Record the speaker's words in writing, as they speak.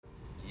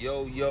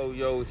Yo,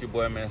 it's your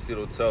boy Man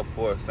Cito Tough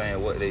Force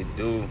saying what they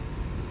do.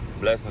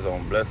 Blessings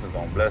on blessings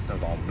on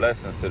blessings on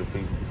blessings to the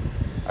people.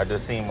 I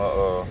just seen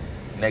my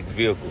next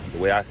vehicle, the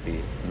way I see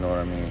it. You know what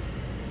I mean?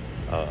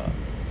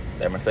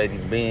 That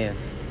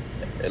Mercedes-Benz.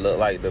 It look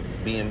like the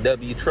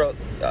BMW truck.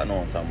 Y'all know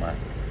what I'm talking about.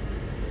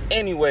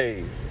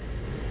 Anyways,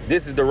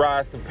 this is the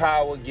Rise to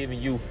Power,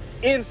 giving you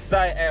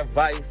insight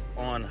advice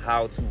on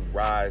how to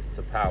rise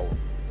to power.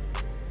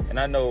 And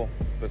I know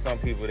for some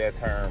people that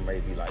term may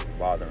be like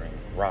bothering,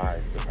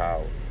 rise to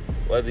power.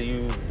 Whether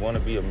you want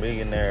to be a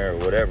millionaire or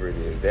whatever it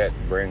is, that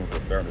brings a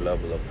certain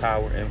level of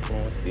power,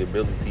 influence, the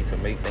ability to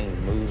make things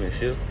move and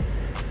shift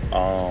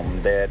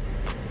that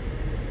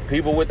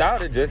people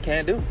without it just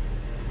can't do.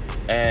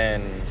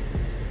 And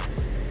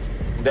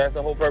that's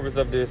the whole purpose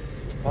of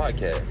this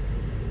podcast.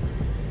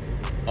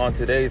 On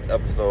today's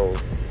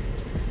episode,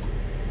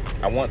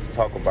 I want to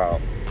talk about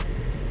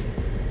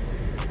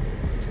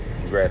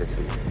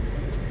gratitude.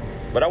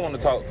 But I want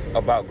to talk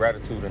about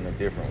gratitude in a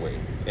different way.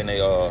 In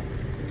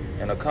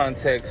a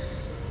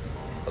context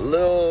a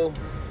little,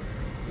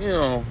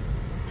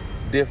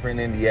 different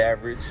than the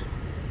average.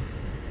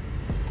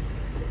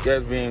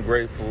 Yes, being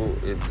grateful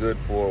is good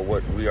for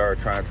what we are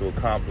trying to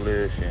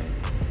accomplish and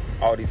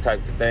all these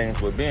types of things.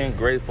 But being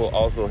grateful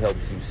also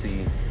helps you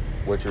see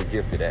what you're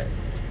gifted at.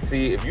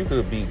 See, if you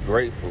could be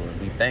grateful and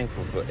be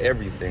thankful for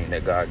everything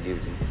that God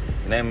gives you,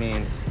 and that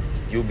means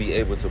you'll be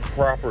able to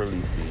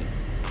properly see,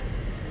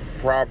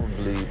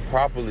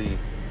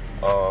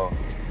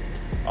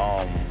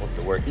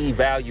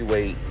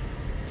 evaluate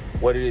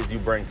what it is you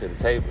bring to the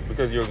table,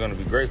 because you're going to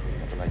be grateful.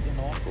 You'll be like,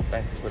 I'm so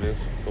thankful for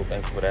this, so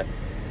thankful for that.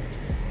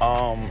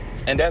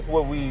 And that's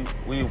what we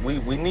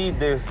need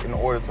this in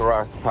order to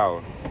rise to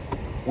power.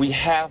 We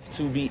have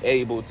to be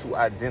able to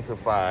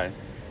identify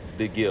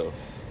the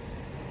gifts.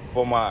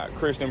 For my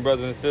Christian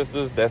brothers and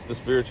sisters, that's the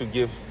spiritual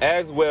gifts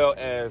as well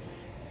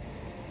as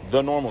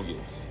the normal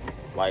gifts,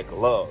 like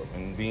love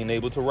and being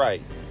able to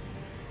write,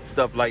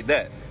 stuff like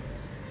that.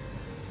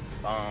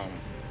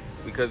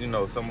 Because,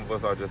 some of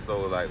us are just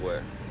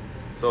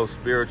so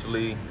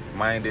spiritually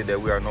minded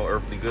that we are no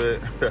earthly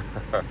good.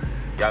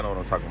 Y'all know what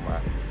I'm talking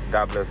about.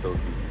 God bless those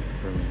people.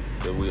 For me,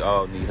 that we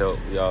all need help.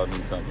 We all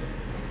need something.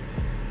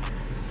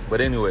 But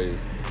anyways,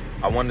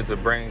 I wanted to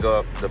bring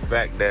up the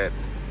fact that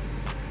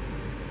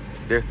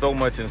there's so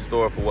much in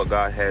store for what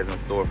God has in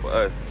store for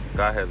us.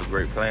 God has a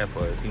great plan for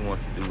us. He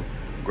wants to do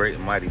great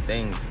and mighty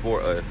things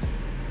for us.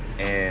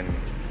 And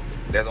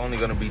that's only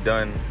going to be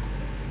done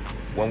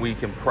when we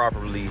can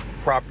properly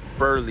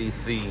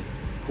see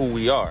who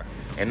we are.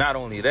 And not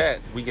only that,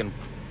 we can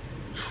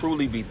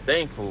truly be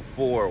thankful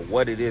for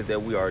what it is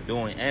that we are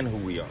doing and who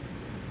we are.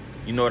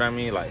 You know what I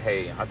mean? Like,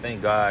 hey, I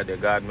thank God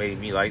that God made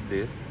me like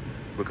this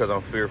because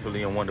I'm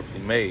fearfully and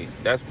wonderfully made.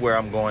 That's where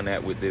I'm going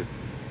at with this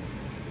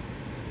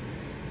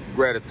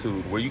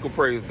gratitude, where you can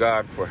praise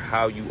God for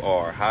how you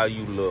are, how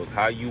you look,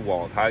 how you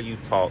walk, how you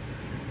talk.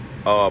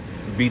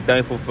 Be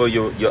thankful for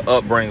your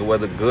upbringing,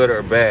 whether good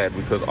or bad,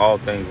 because all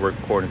things work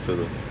according to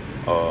the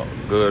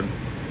good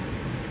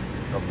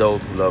of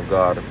those who love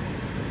God.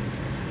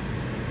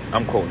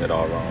 I'm quoting it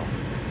all wrong.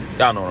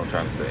 Y'all know what I'm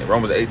trying to say.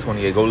 Romans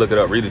 8:28. Go look it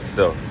up. Read it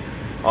yourself.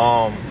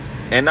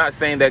 And not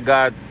saying that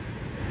God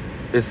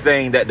is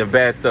saying that the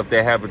bad stuff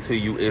that happened to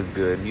you is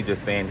good. He's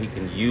just saying he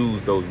can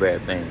use those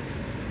bad things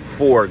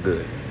for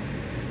good.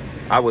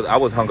 I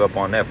was hung up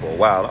on that for a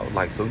while. I was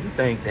like, so you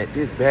think that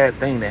this bad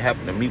thing that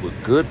happened to me was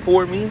good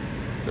for me?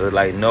 It was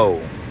like,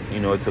 no.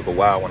 It took a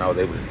while when I was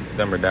able to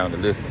simmer down to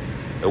listen.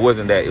 It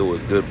wasn't that it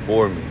was good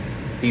for me.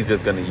 He's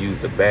just going to use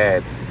the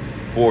bad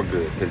for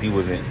good, because he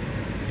wasn't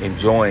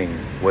enjoying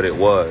what it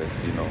was,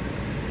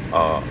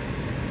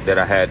 that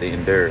I had to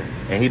endure.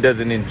 And he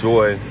doesn't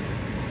enjoy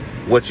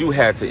what you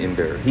had to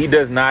endure. He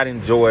does not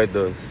enjoy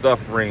the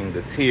suffering,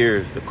 the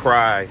tears, the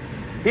cry.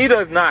 He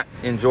does not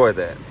enjoy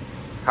that.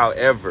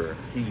 However,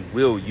 he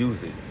will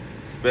use it,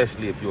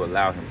 especially if you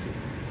allow him to.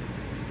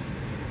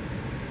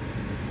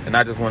 And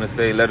I just want to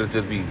say, let us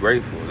just be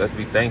grateful. Let's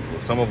be thankful.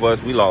 Some of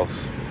us, we lost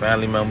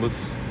family members.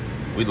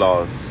 We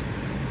lost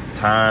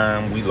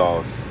time. We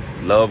lost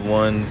loved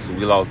ones.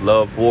 We lost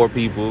love for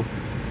people.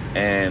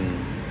 And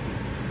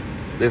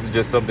this is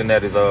just something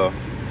that is,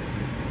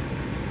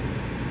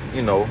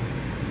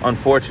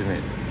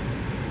 unfortunate.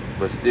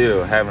 But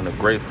still having a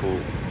grateful,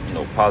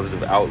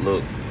 positive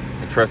outlook,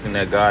 and trusting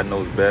that God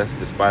knows best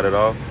despite it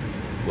all,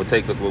 will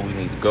take us where we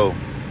need to go.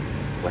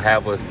 Will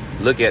have us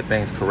look at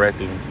things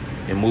correctly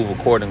and move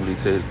accordingly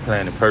to his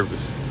plan and purpose.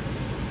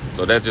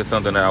 So that's just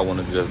something that I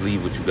want to just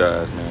leave with you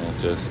guys, man.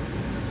 Just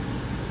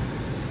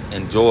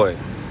enjoy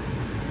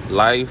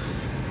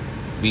life.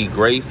 Be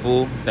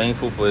grateful,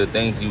 thankful for the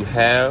things you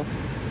have.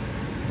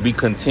 Be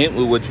content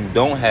with what you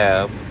don't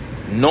have,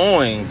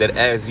 knowing that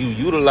as you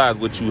utilize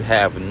what you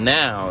have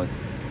now,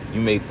 you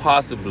may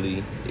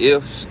possibly,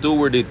 if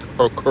stewarded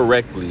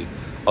correctly,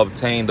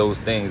 obtain those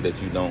things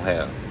that you don't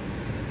have.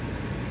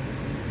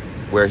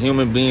 Where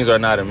human beings are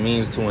not a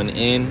means to an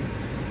end,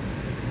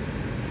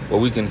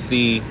 where we can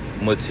see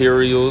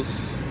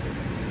materials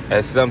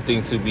as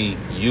something to be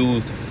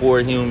used for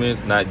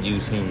humans, not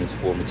use humans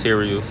for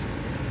materials.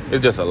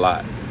 It's just a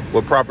lot.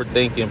 With proper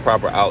thinking,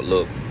 proper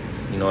outlook,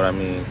 you know what I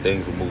mean,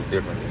 things will move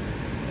differently.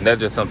 And that's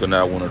just something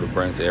that I wanted to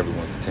bring to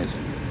everyone's attention.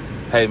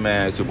 Hey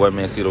man, it's your boy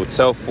Mancito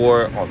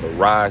Telfort on the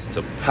rise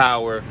to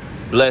power.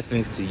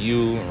 Blessings to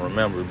you, and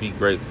remember, be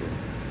grateful.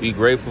 Be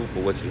grateful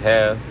for what you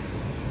have.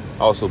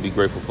 Also be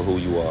grateful for who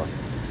you are.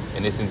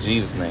 And it's in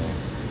Jesus' name.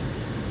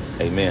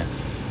 Amen.